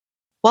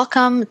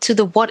Welcome to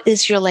the What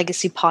is Your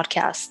Legacy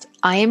podcast.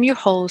 I am your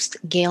host,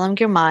 Gaylam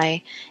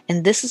Girmay,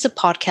 and this is a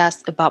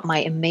podcast about my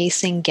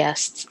amazing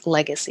guests'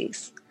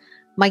 legacies.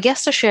 My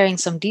guests are sharing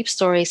some deep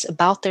stories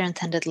about their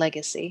intended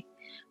legacy.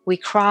 We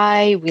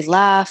cry, we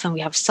laugh, and we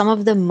have some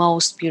of the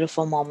most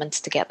beautiful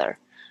moments together.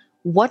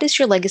 What is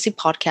Your Legacy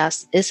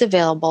podcast is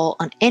available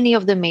on any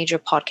of the major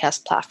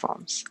podcast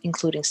platforms,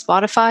 including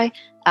Spotify,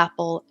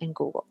 Apple, and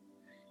Google.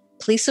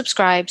 Please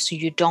subscribe so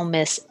you don't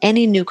miss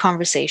any new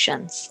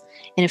conversations.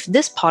 And if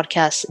this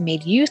podcast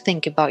made you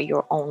think about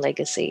your own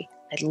legacy,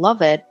 I'd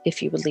love it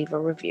if you would leave a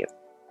review.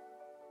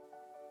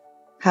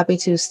 Happy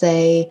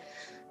Tuesday.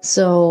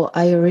 So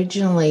I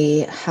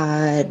originally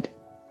had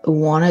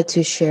wanted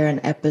to share an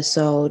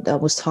episode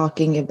that was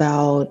talking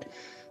about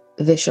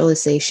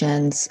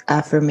visualizations,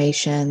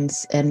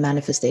 affirmations, and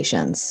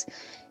manifestations.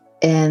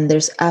 And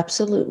there's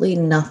absolutely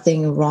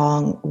nothing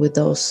wrong with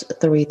those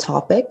three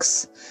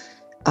topics.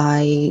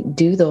 I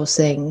do those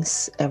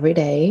things every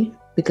day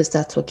because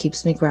that's what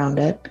keeps me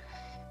grounded.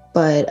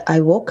 But I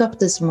woke up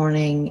this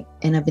morning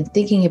and I've been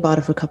thinking about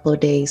it for a couple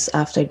of days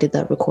after I did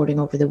that recording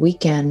over the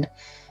weekend,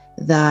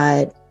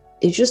 that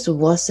it just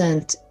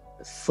wasn't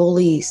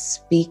fully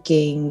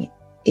speaking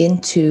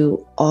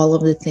into all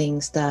of the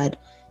things that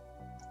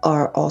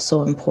are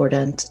also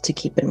important to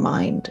keep in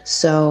mind.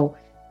 So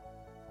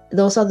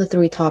those are the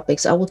three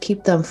topics. I will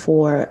keep them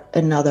for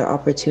another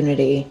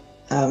opportunity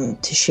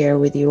to share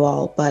with you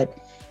all. But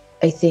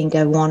I think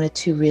I wanted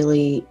to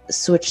really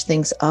switch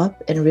things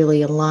up and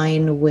really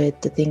align with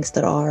the things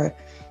that are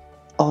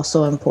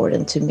also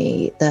important to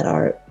me, that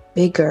are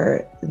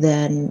bigger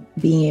than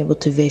being able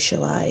to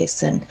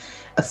visualize and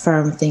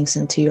affirm things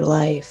into your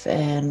life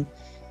and,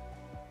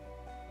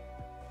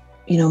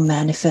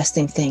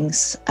 manifesting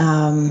things.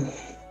 And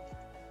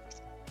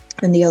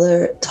the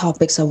other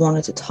topics I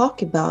wanted to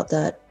talk about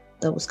that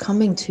was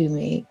coming to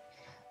me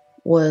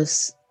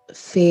was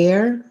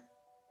fear,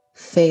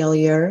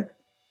 failure,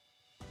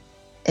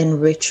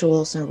 and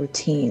rituals and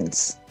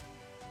routines.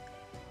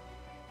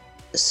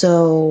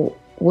 So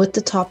with the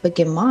topic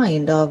in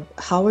mind of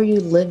how are you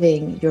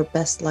living your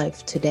best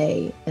life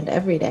today and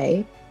every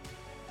day,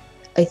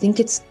 I think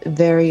it's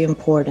very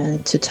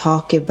important to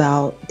talk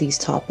about these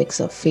topics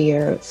of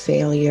fear,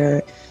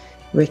 failure,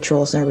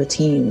 rituals, and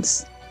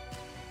routines.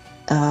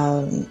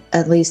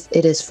 At least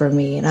it is for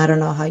me, and I don't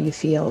know how you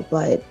feel,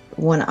 but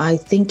when I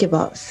think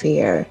about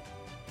fear,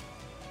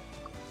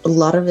 a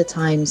lot of the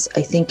times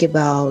I think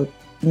about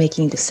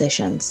making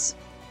decisions.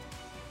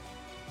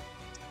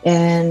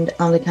 And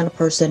I'm the kind of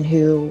person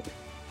who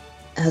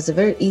has a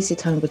very easy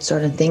time with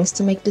certain things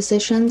to make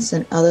decisions,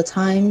 and other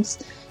times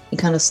it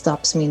kind of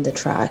stops me in the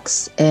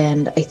tracks.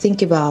 And I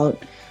think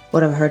about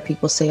what I've heard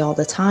people say all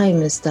the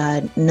time is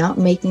that not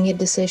making a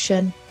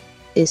decision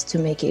is to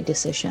make a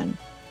decision.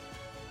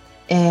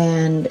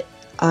 And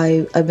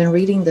I've been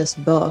reading this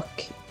book,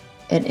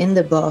 and in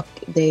the book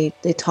they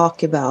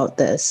talk about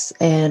this,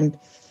 and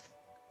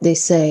they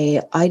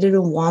say, I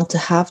didn't want to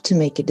have to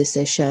make a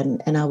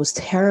decision, and I was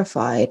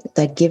terrified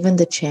that given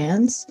the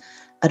chance,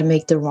 I'd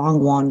make the wrong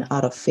one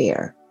out of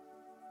fear.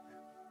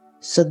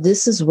 So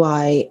this is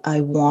why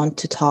I want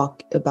to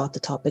talk about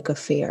the topic of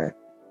fear,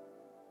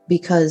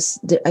 because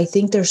I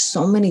think there's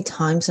so many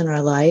times in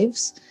our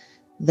lives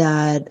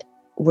that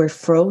we're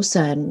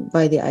frozen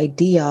by the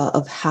idea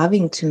of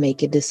having to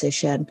make a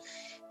decision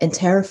and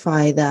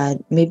terrified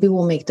that maybe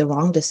we'll make the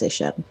wrong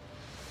decision.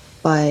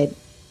 But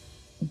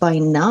by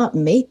not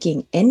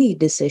making any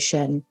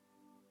decision,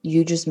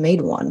 you just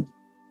made one.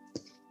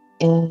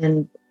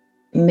 And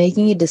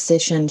making a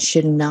decision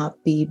should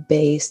not be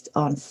based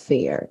on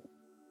fear.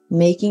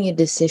 Making a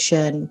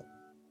decision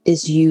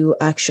is you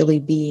actually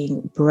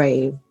being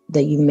brave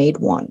that you made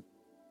one.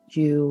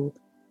 You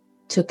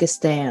took a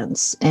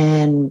stance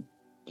and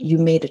you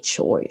made a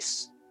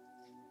choice.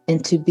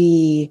 And to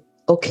be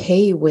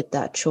okay with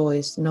that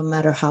choice, no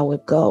matter how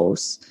it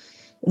goes.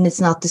 And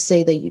it's not to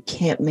say that you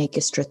can't make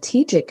a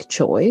strategic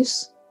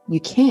choice. You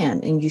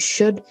can, and you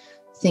should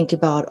think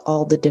about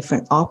all the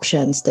different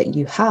options that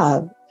you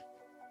have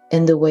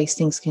and the ways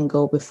things can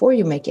go before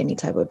you make any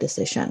type of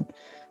decision.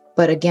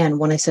 But again,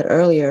 when I said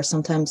earlier,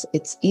 sometimes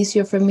it's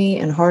easier for me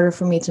and harder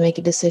for me to make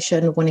a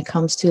decision when it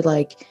comes to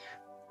like,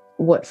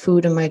 what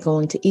food am I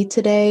going to eat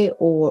today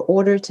or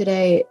order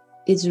today?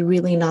 It's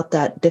really not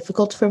that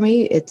difficult for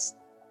me.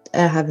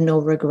 I have no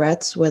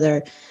regrets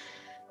whether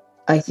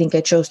I think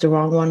I chose the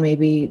wrong one.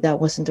 Maybe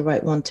that wasn't the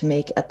right one to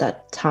make at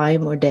that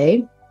time or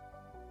day.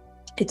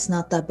 It's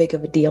not that big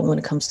of a deal when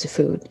it comes to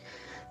food.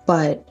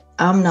 But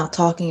I'm not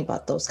talking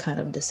about those kind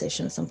of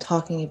decisions. I'm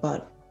talking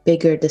about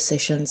bigger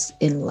decisions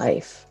in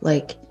life.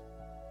 Like,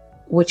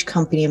 which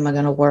company am I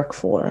going to work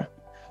for?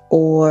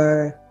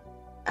 Or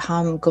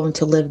how I'm going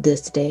to live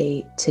this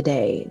day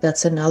today.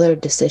 That's another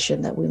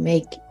decision that we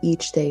make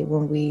each day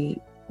when we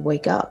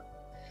wake up.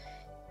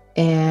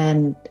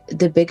 And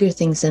the bigger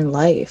things in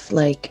life,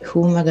 like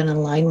who am I going to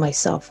align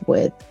myself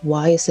with?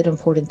 Why is it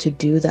important to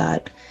do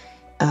that?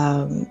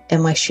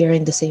 Am I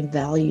sharing the same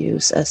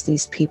values as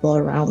these people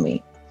around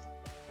me?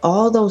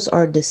 all those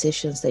are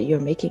decisions that you're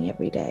making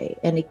every day,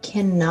 and it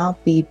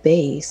cannot be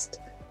based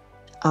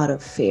out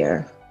of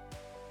fear.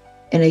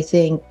 And I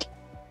think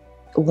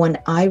when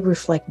I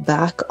reflect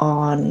back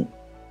on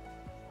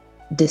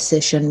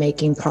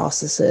decision-making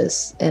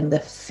processes and the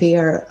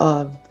fear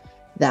of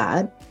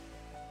that,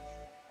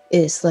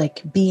 is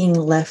like being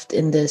left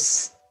in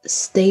this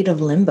state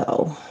of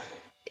limbo.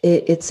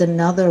 It's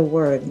another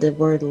word, the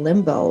word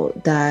limbo,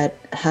 that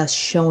has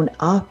shown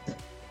up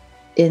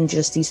in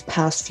just these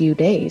past few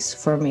days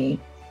for me,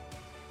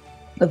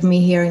 of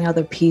me hearing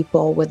other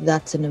people, whether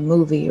that's in a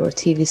movie or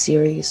TV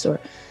series or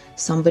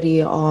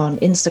somebody on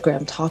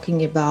Instagram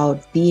talking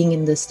about being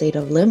in this state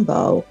of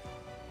limbo.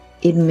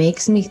 It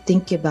makes me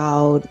think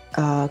about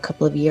a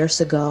couple of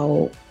years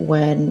ago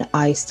when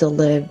I still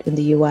lived in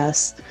the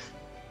US,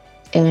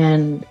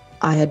 and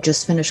I had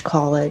just finished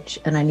college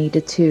and I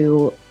needed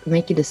to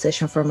make a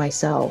decision for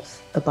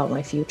myself about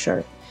my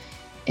future.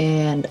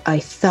 And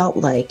I felt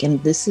like,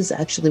 and this is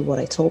actually what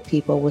I told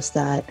people, was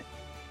that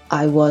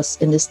I was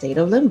in a state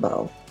of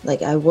limbo.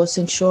 Like, I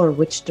wasn't sure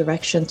which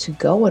direction to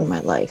go in my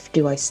life.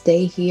 Do I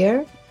stay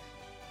here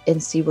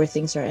and see where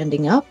things are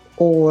ending up?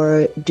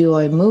 Or do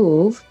I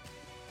move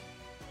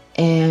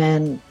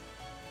and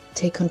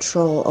take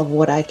control of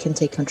what I can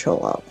take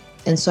control of?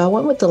 And so I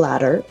went with the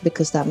latter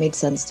because that made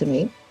sense to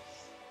me.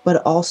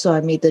 But also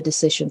I made the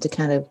decision to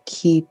kind of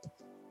keep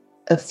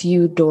a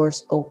few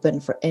doors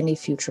open for any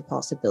future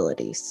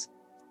possibilities.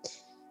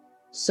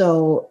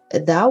 So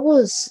that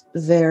was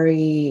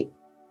very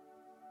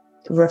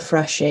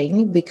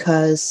refreshing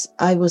because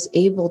I was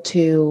able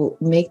to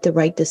make the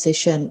right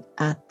decision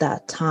at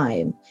that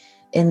time.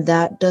 And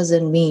that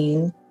doesn't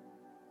mean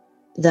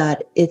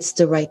that it's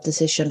the right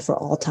decision for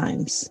all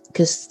times,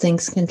 because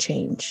things can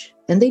change,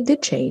 and they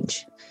did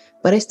change.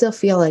 But I still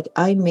feel like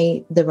I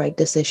made the right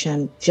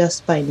decision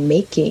just by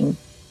making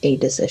a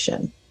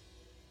decision.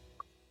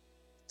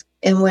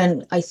 And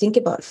when I think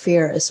about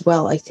fear as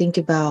well, I think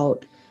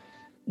about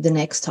the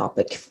next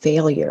topic,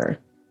 failure.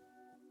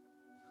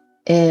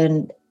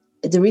 And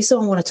the reason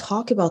I want to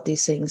talk about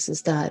these things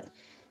is that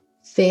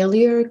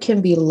failure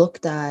can be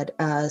looked at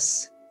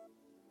as,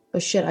 oh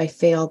shit, I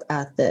failed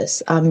at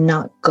this. I'm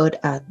not good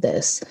at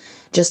this.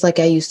 Just like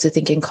I used to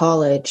think in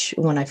college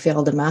when I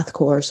failed a math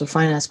course or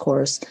finance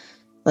course,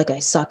 like, I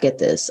suck at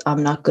this.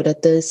 I'm not good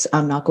at this.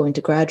 I'm not going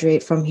to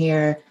graduate from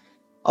here.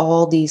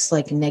 All these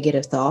like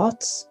negative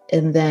thoughts.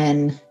 And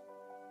then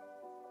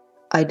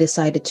I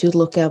decided to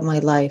look at my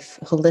life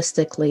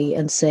holistically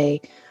and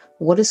say,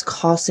 what is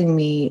causing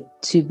me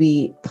to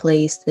be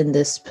placed in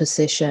this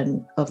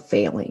position of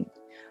failing?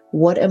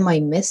 What am I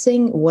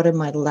missing? What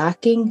am I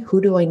lacking?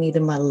 Who do I need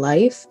in my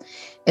life?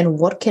 And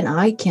what can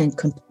I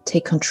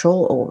take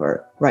control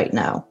over right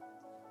now?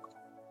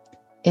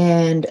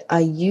 And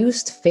I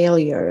used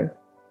failure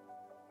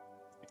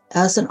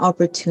as an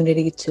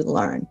opportunity to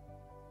learn.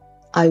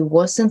 I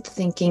wasn't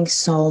thinking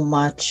so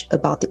much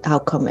about the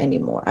outcome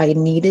anymore. I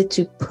needed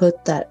to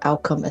put that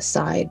outcome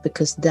aside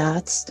because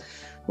that's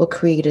what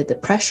created the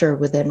pressure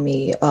within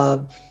me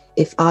of,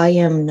 if I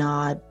am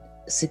not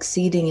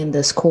succeeding in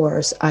this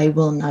course, I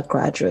will not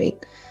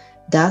graduate.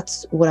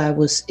 That's what I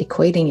was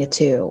equating it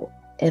to.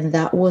 And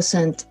that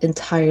wasn't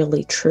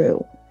entirely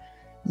true.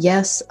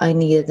 Yes, I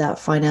needed that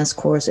finance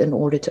course in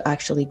order to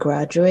actually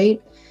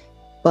graduate,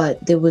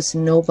 but there was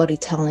nobody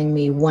telling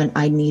me when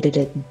I needed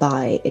it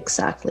by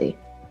exactly.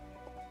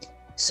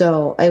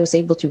 So I was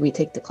able to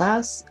retake the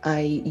class.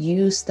 I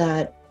used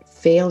that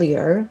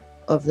failure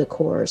of the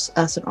course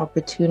as an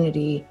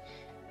opportunity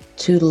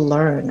to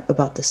learn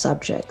about the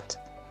subject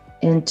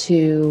and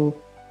to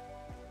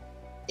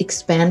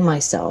expand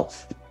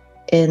myself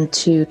and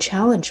to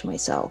challenge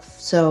myself.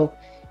 So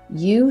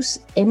use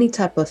any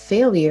type of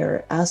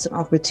failure as an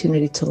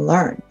opportunity to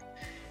learn.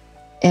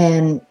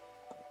 And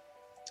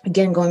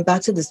again, going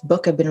back to this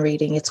book I've been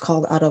reading, it's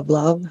called Out of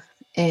Love.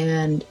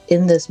 And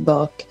in this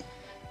book,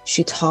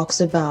 she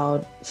talks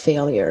about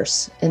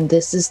failures. And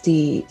this is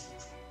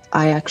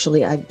I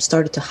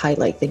started to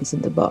highlight things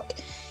in the book.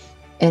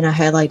 And I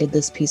highlighted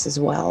this piece as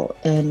well.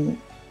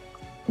 And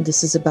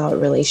this is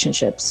about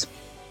relationships.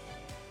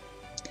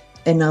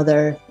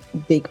 Another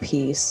big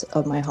piece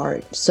of my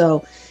heart.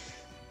 So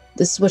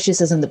this is what she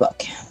says in the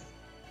book.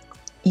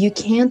 You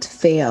can't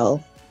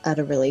fail at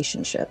a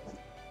relationship.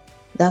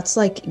 That's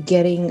like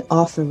getting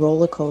off a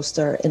roller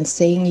coaster and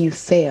saying you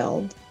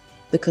failed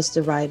because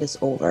the ride is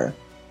over.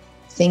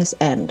 Things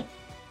end.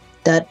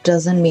 That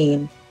doesn't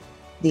mean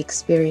the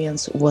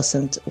experience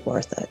wasn't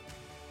worth it.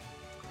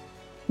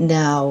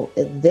 Now,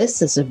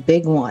 this is a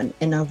big one.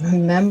 And I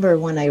remember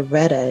when I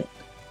read it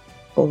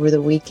over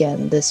the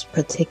weekend, this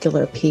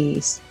particular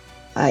piece,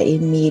 I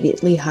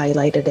immediately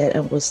highlighted it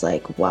and was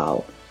like,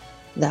 wow,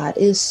 that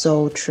is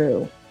so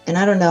true. And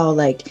I don't know,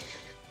 like,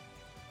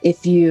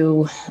 if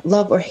you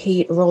love or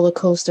hate roller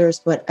coasters,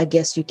 but I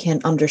guess you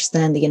can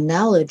understand the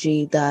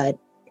analogy that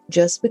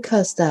just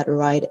because that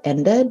ride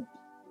ended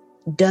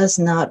does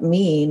not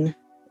mean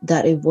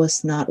that it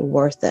was not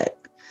worth it.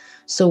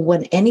 So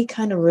when any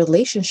kind of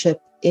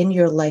relationship in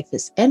your life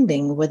is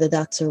ending, whether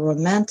that's a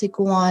romantic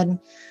one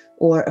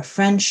or a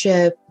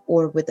friendship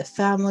or with a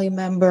family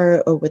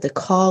member or with a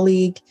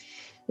colleague,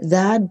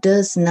 that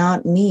does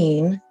not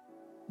mean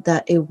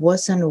that it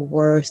wasn't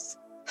worth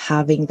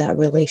having that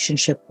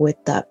relationship with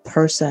that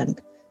person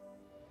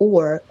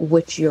or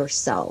with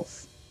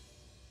yourself.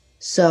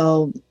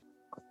 So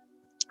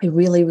I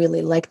really,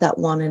 really like that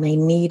one. And I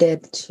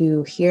needed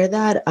to hear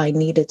that. I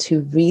needed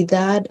to read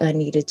that. I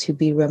needed to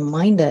be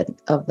reminded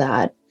of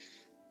that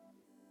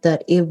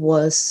it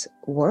was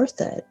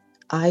worth it.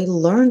 I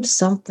learned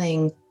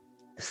something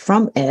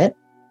from it.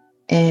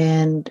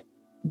 And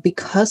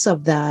because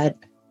of that,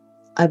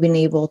 I've been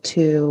able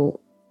to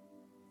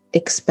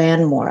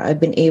expand more. I've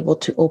been able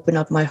to open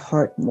up my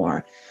heart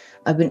more.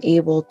 I've been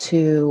able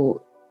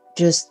to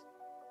just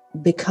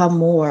become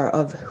more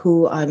of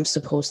who I'm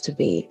supposed to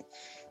be.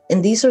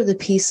 And these are the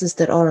pieces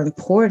that are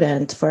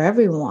important for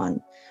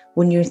everyone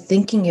when you're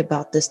thinking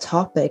about this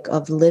topic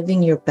of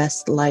living your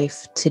best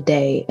life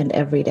today and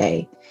every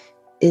day,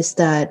 is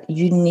that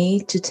you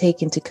need to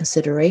take into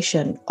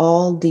consideration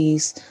all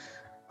these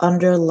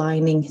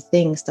underlining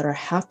things that are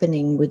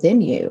happening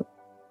within you.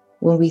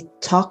 When we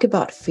talk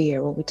about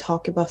fear, when we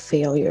talk about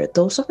failure,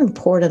 those are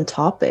important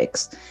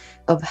topics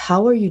of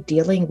how are you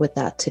dealing with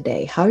that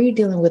today? How are you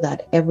dealing with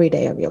that every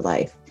day of your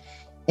life?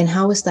 And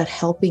how is that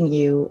helping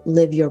you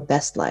live your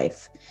best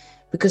life?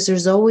 Because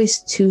there's always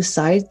two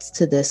sides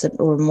to this,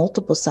 or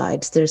multiple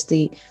sides. There's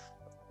the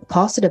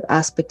positive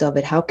aspect of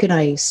it. How can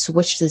I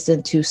switch this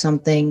into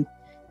something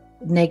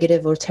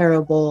negative or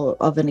terrible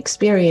of an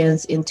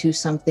experience into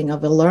something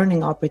of a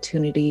learning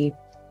opportunity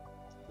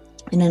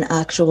in an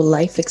actual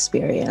life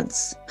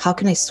experience? How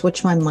can I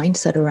switch my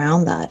mindset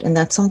around that? And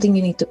that's something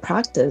you need to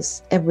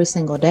practice every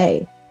single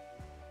day.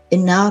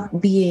 And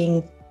not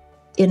being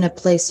in a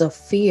place of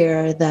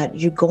fear that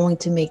you're going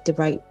to make the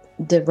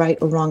right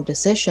or wrong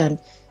decision.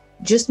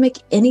 Just make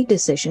any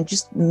decision.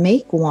 Just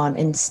make one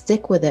and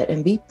stick with it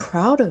and be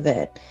proud of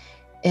it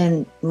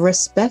and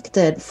respect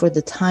it for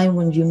the time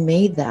when you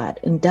made that.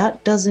 And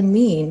that doesn't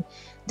mean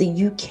that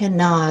you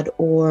cannot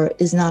or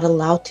is not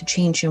allowed to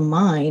change your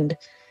mind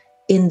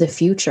in the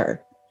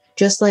future.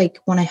 Just like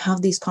when I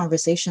have these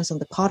conversations on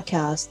the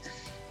podcast,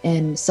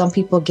 and some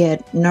people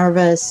get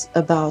nervous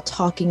about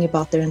talking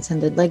about their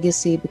intended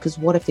legacy because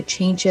what if it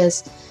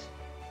changes?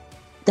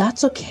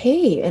 That's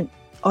okay. And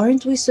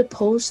aren't we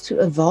supposed to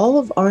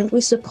evolve? Aren't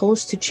we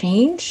supposed to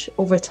change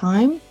over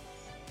time?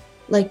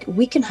 Like,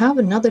 we can have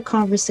another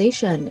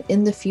conversation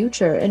in the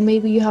future, and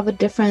maybe you have a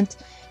different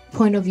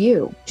point of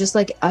view. Just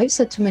like I've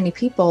said to many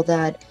people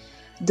that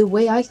the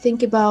way I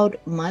think about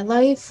my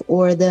life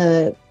or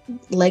the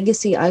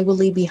legacy I will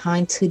leave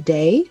behind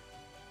today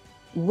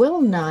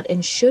will not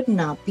and should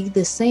not be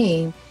the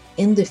same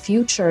in the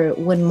future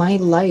when my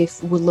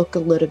life will look a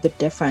little bit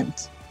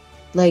different.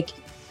 Like,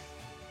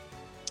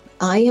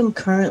 I am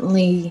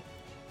currently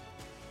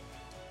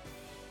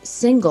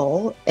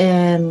single,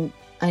 and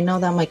I know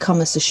that might come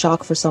as a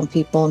shock for some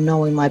people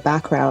knowing my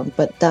background,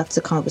 but that's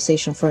a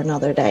conversation for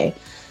another day.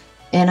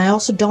 And I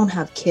also don't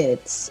have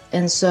kids.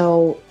 And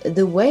so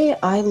the way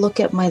I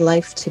look at my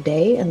life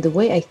today and the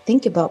way I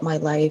think about my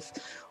life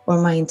or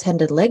my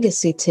intended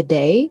legacy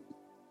today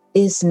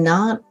is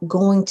not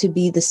going to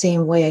be the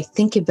same way I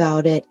think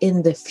about it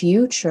in the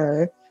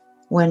future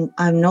when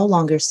I'm no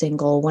longer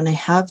single, when I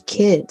have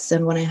kids,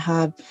 and when I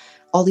have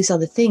all these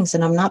other things.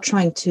 And I'm not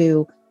trying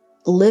to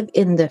live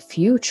in the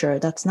future.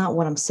 That's not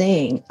what I'm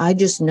saying. I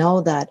just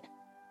know that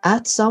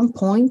at some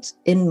point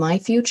in my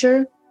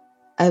future,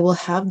 I will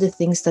have the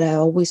things that I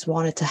always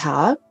wanted to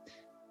have,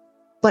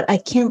 but I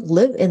can't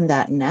live in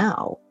that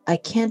now. I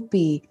can't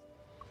be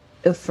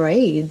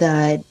afraid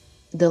that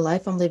the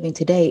life I'm living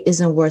today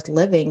isn't worth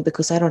living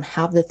because I don't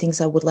have the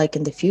things I would like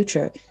in the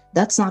future.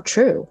 That's not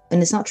true.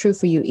 And it's not true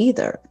for you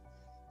either.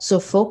 So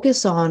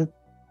focus on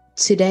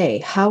today.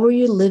 How are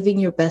you living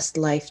your best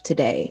life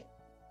today?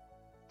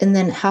 And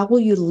then how will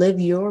you live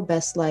your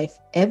best life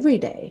every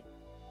day?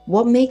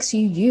 What makes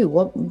you you?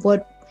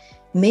 What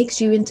makes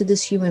you into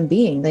this human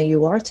being that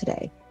you are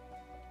today?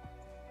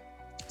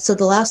 So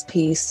the last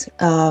piece,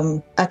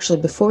 actually,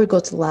 before we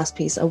go to the last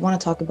piece, I want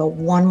to talk about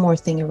one more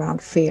thing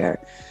around fear,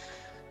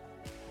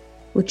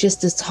 which is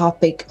this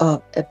topic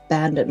of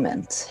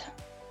abandonment,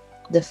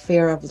 the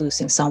fear of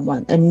losing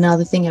someone.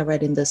 Another thing I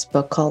read in this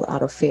book called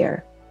Out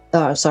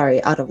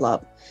of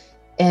Love.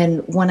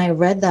 And when I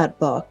read that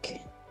book,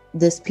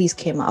 this piece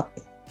came up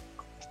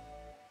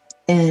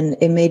and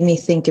it made me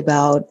think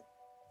about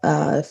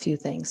a few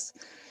things.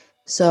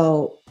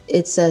 So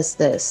it says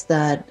this,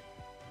 that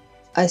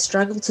I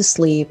struggle to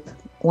sleep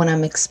when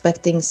I'm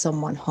expecting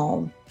someone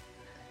home.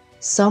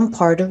 Some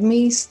part of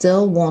me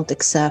still won't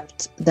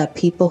accept that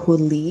people who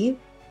leave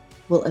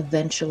will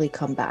eventually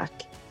come back.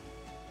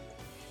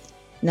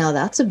 Now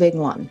that's a big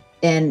one.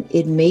 And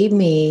it made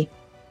me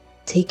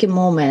take a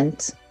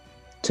moment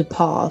to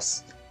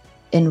pause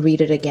and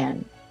read it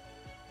again.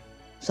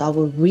 So I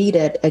will read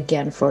it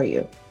again for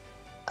you.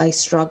 I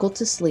struggle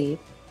to sleep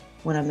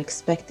when I'm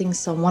expecting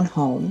someone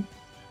home.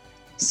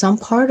 Some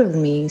part of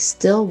me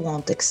still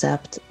won't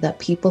accept that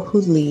people who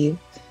leave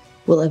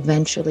will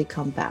eventually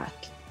come back.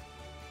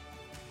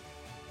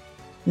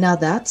 Now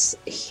that's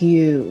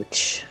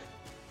huge,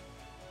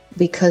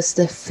 because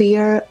the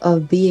fear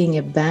of being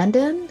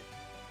abandoned,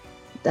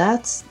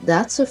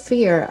 that's a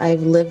fear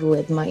I've lived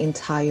with my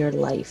entire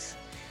life.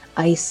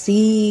 I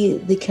see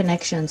the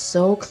connection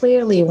so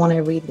clearly when I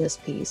read this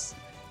piece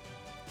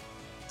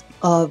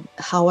of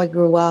how I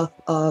grew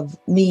up, of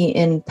me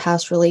in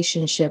past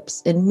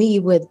relationships, and me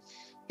with,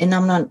 and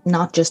I'm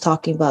not just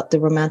talking about the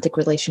romantic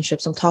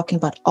relationships, I'm talking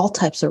about all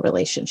types of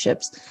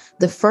relationships.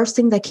 The first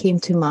thing that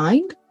came to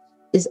mind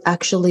is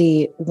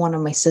actually one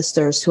of my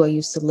sisters who I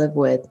used to live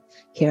with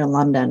here in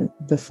London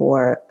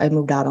before I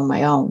moved out on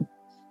my own.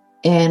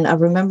 And I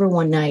remember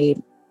one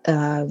night,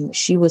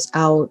 she was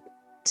out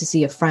to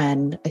see a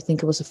friend. I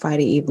think it was a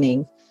Friday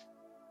evening.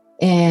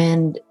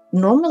 And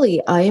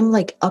normally I am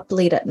like up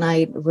late at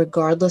night,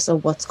 regardless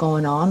of what's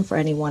going on for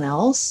anyone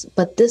else.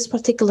 But this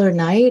particular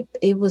night,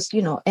 it was,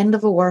 end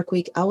of a work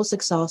week. I was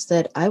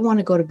exhausted. I want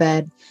to go to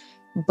bed,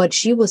 but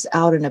she was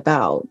out and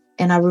about.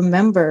 And I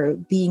remember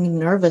being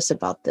nervous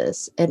about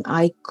this, and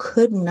I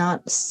could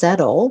not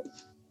settle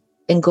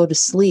and go to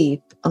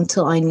sleep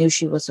until I knew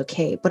she was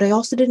okay. But I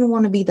also didn't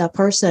want to be that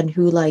person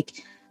who like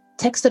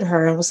texted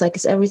her and was like,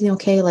 is everything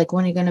okay? Like,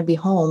 when are you going to be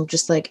home?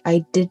 Just like,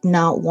 I did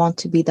not want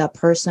to be that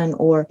person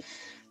or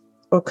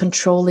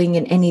controlling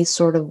in any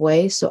sort of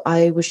way. So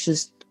I was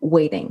just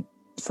waiting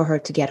for her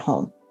to get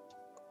home.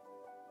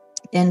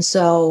 And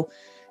so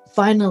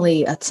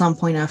finally, at some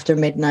point after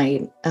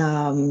midnight,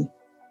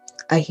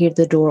 I hear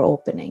the door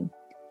opening.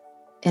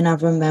 And I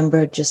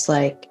remember just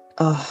like,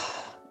 oh,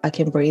 I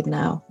can breathe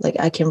now. Like,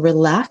 I can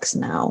relax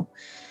now,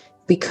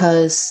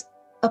 because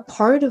a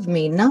part of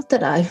me, not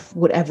that I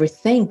would ever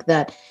think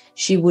that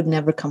she would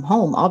never come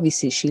home.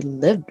 Obviously, she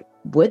lived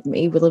with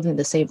me. We lived in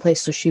the same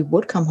place, so she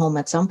would come home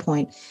at some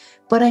point.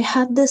 But I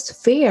had this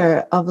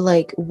fear of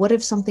like, what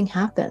if something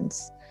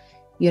happens,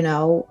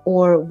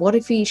 or what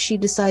if she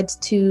decides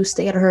to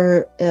stay at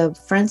her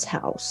friend's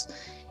house?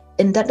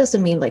 And that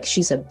doesn't mean like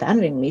she's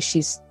abandoning me.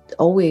 She's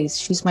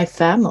my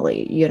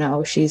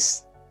family,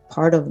 she's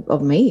part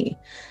of me.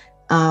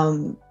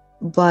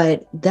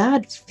 But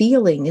that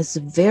feeling is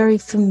a very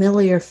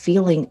familiar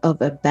feeling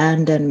of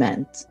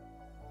abandonment.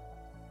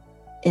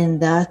 And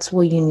that's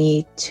what you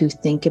need to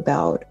think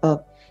about,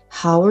 of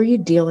how are you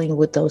dealing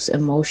with those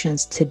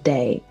emotions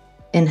today,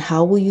 and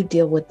how will you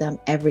deal with them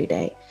every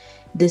day?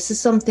 This is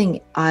something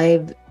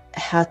I've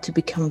had to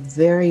become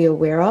very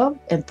aware of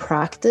and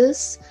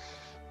practice.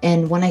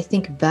 And when I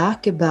think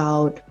back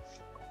about,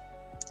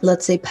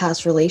 let's say,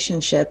 past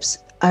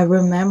relationships, I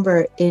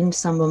remember in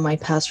some of my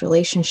past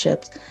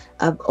relationships,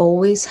 I've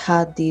always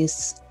had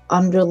this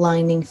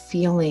underlining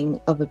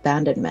feeling of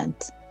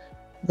abandonment,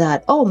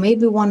 that, oh,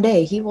 maybe one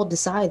day he will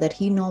decide that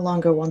he no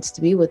longer wants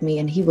to be with me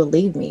and he will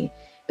leave me.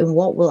 And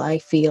what will I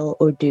feel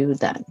or do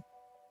then?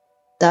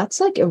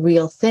 That's like a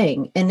real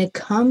thing. And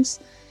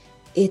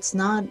it's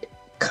not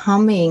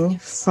coming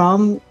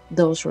from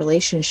those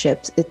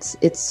relationships.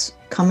 It's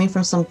coming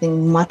from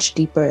something much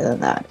deeper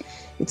than that.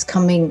 It's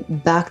coming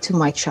back to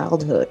my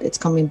childhood. It's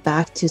coming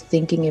back to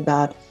thinking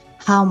about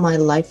how my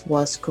life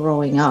was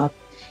growing up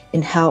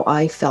and how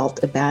I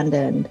felt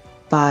abandoned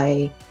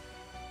by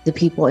the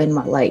people in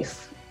my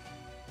life.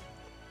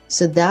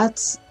 So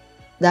that's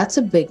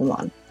a big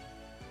one.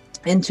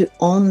 And to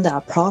own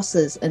that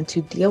process and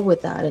to deal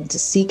with that and to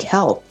seek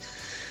help.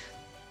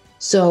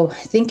 So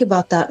think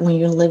about that when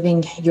you're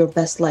living your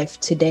best life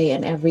today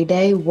and every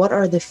day. What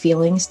are the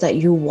feelings that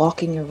you're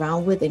walking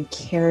around with and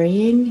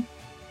carrying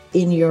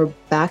in your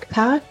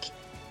backpack?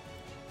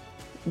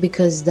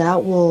 Because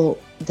that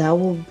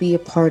will be a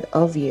part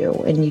of you,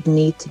 and you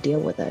need to deal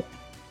with it.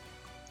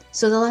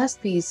 So the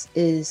last piece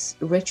is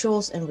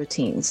rituals and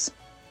routines.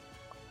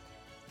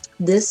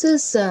 This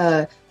is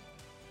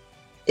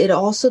it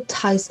also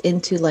ties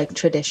into like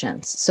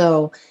traditions.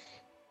 So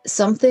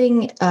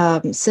something,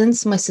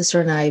 since my sister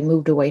and I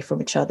moved away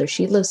from each other,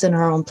 she lives in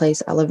her own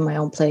place, I live in my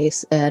own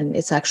place, and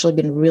it's actually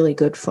been really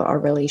good for our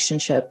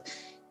relationship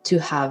to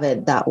have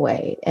it that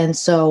way. And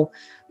so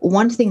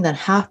one thing that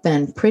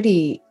happened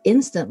pretty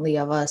instantly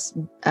of us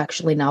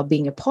actually now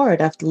being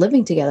apart after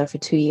living together for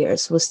 2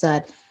 years was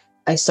that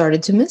I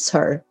started to miss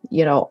her,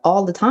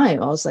 all the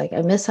time. I was like,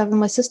 I miss having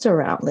my sister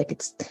around. Like,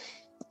 it's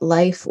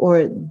life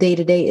or day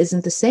to day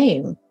isn't the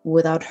same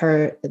without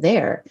her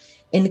there.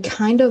 And it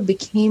kind of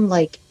became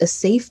like a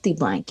safety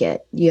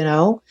blanket,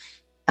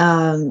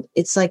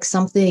 it's like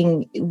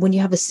something, when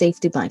you have a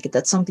safety blanket,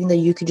 that's something that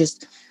you could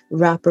just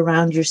wrap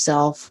around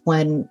yourself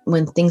when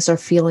things are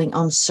feeling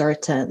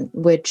uncertain,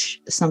 which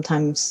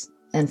sometimes,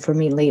 and for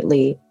me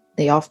lately,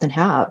 they often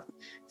have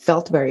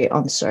felt very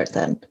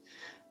uncertain.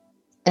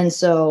 And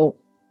so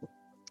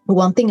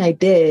one thing I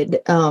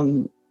did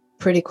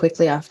pretty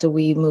quickly after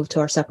we moved to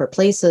our separate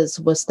places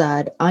was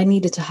that I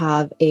needed to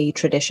have a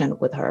tradition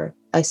with her.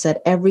 I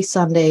said, every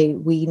Sunday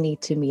we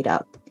need to meet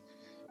up.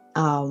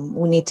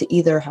 We need to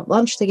either have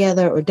lunch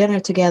together or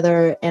dinner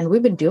together. And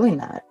we've been doing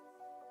that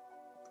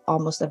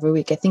almost every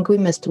week. I think we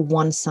missed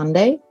one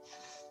Sunday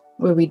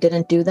where we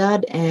didn't do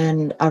that.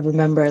 And I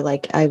remember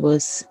like I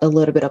was a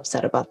little bit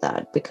upset about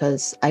that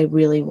because I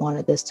really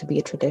wanted this to be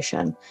a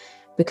tradition.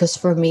 Because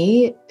for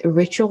me,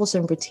 rituals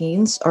and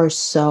routines are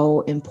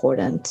so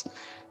important.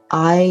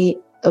 I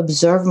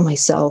observe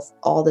myself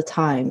all the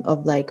time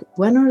of like,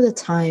 when are the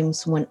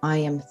times when I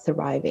am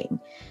thriving?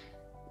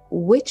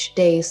 Which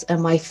days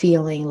am I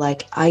feeling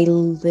like I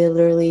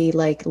literally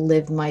like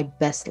live my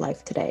best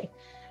life today?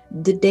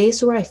 The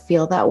days where I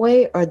feel that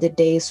way are the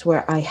days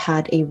where I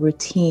had a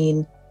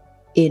routine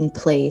in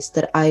place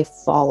that I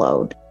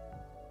followed.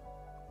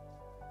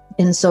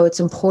 And so it's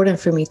important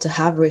for me to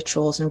have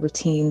rituals and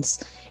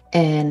routines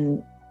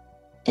and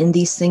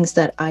these things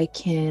that I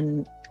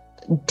can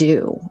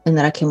do and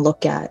that I can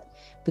look at,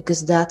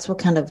 because that's what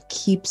kind of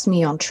keeps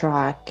me on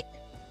track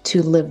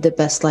to live the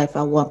best life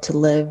I want to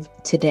live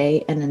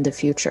today and in the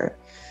future.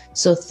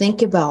 So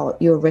think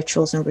about your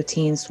rituals and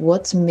routines.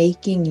 What's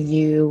making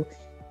you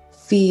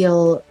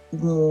feel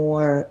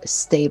more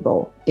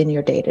stable in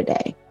your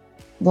day-to-day?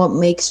 What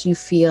makes you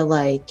feel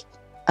like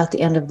at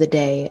the end of the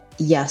day,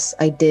 yes,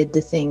 I did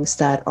the things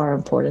that are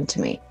important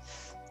to me?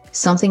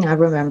 Something I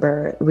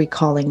remember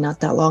recalling not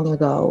that long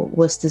ago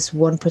was this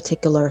one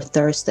particular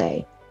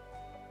Thursday.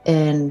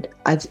 And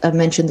I've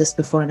mentioned this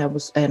before,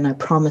 and I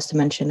promised to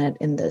mention it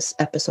in this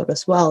episode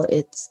as well.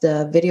 It's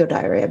the video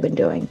diary I've been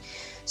doing.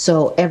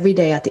 So every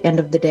day at the end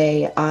of the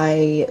day,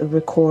 I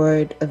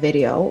record a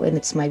video, and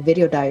it's my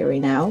video diary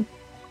now.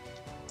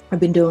 I've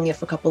been doing it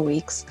for a couple of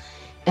weeks.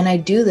 And I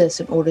do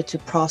this in order to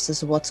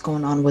process what's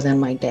going on within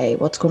my day,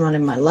 what's going on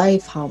in my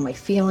life, how am I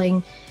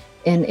feeling.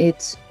 And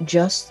it's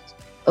just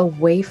a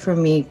way for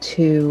me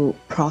to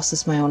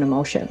process my own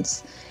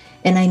emotions.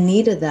 And I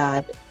needed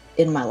that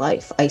in my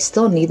life. I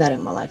still need that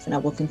in my life, and I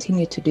will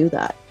continue to do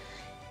that.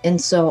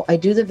 And so I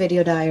do the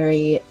video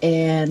diary,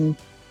 and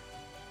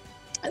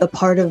a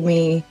part of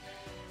me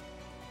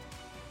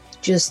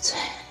just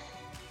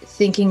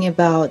thinking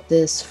about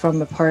this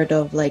from a part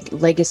of like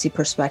legacy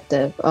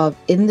perspective of,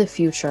 in the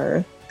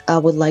future, I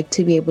would like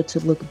to be able to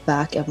look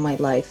back at my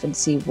life and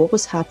see what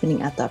was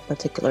happening at that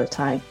particular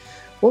time.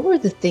 What were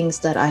the things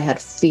that I had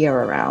fear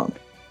around?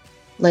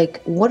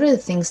 Like, what are the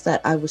things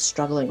that I was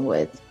struggling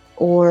with?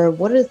 Or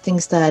what are the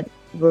things that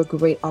were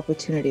great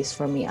opportunities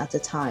for me at the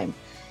time?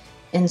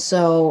 And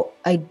so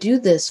I do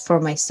this for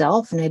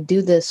myself, and I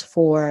do this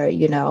for,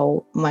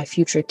 my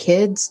future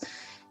kids,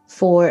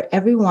 for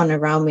everyone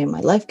around me in my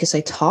life, because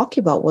I talk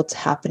about what's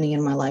happening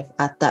in my life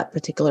at that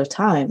particular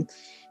time.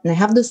 And I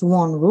have this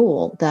one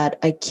rule that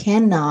I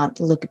cannot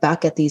look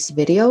back at these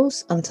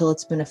videos until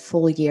it's been a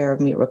full year of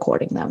me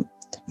recording them.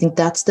 I think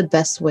that's the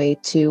best way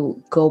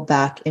to go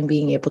back and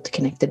being able to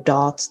connect the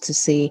dots to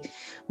see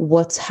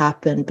what's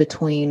happened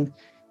between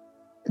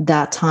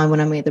that time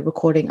when I made the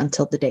recording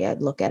until the day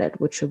I'd look at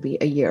it, which would be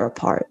a year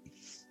apart.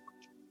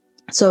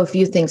 So a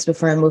few things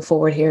before I move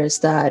forward here is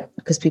that,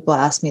 because people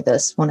ask me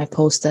this when I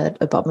posted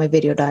about my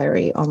video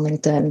diary on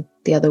LinkedIn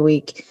the other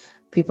week,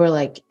 people are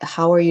like,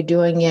 how are you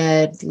doing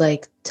it?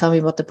 Like, tell me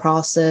about the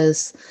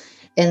process.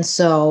 And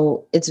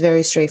so it's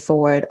very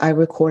straightforward. I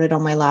recorded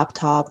on my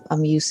laptop.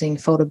 I'm using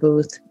Photo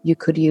Booth. You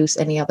could use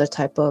any other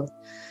type of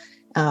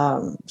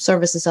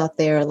services out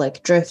there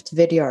like Drift,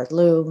 Vidyard,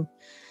 Loom.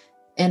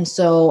 And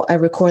so I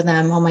record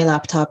them on my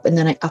laptop, and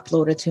then I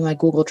upload it to my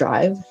Google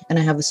Drive, and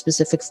I have a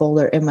specific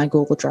folder in my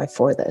Google Drive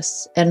for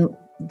this. And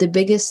the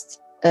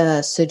biggest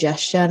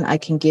suggestion I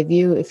can give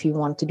you if you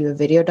want to do a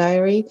video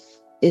diary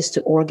is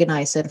to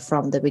organize it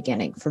from the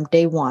beginning, from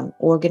day one.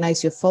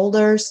 Organize your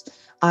folders.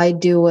 I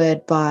do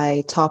it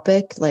by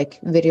topic, like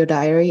video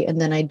diary,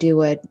 and then I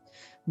do it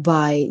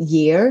by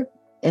year.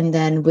 And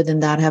then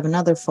within that, I have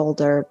another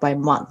folder by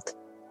month.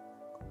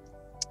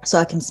 So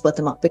I can split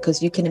them up,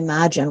 because you can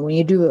imagine when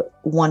you do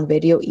one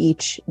video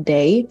each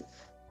day,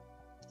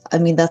 I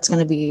mean, that's going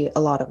to be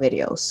a lot of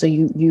videos. So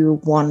you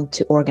want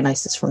to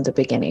organize this from the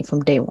beginning,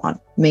 from day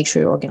one. Make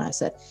sure you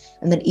organize it.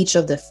 And then each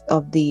of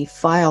the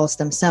files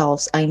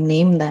themselves, I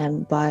name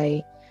them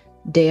by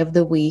day of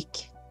the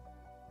week,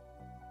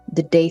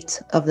 the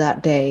date of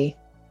that day,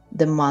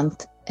 the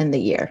month, and the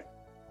year.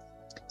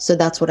 So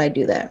that's what I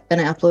do there.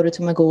 And I upload it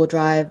to my Google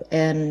Drive,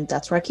 and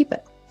that's where I keep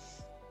it.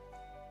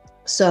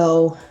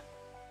 So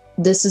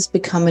this has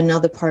become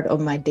another part of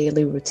my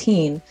daily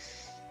routine,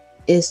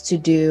 is to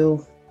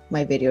do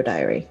my video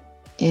diary.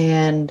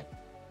 And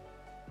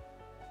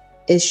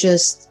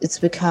it's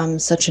become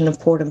such an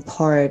important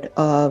part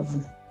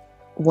of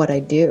what I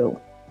do,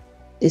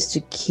 is to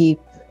keep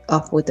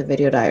up with the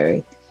video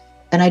diary.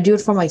 And I do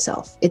it for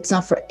myself. It's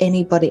not for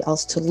anybody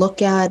else to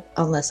look at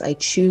unless I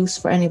choose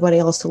for anybody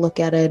else to look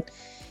at it.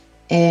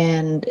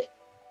 And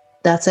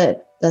that's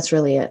it. That's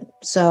really it.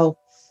 So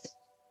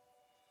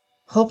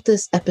hope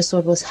this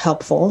episode was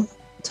helpful,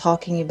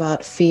 talking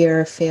about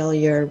fear,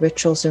 failure,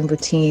 rituals and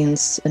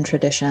routines and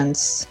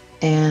traditions.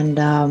 And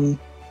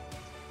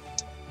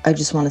I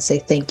just want to say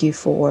thank you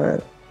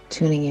for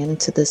tuning in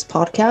to this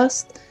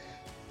podcast.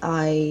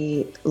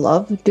 I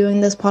love doing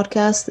this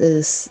podcast.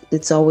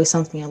 It's always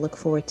something I look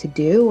forward to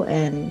do,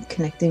 and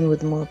connecting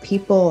with more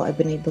people. I've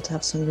been able to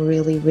have some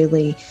really,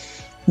 really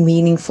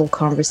meaningful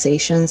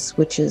conversations,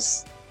 which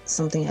is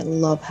something I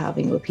love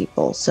having with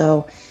people.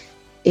 So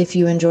If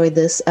you enjoyed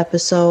this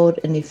episode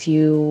and if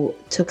you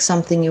took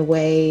something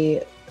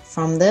away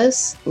from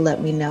this,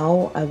 let me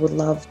know. I would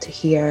love to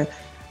hear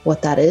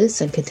what that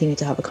is and continue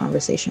to have a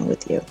conversation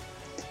with you.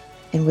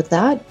 And with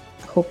that,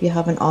 I hope you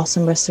have an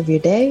awesome rest of your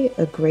day,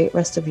 a great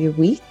rest of your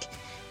week,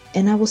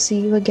 and I will see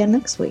you again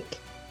next week.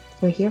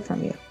 We'll hear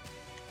from you.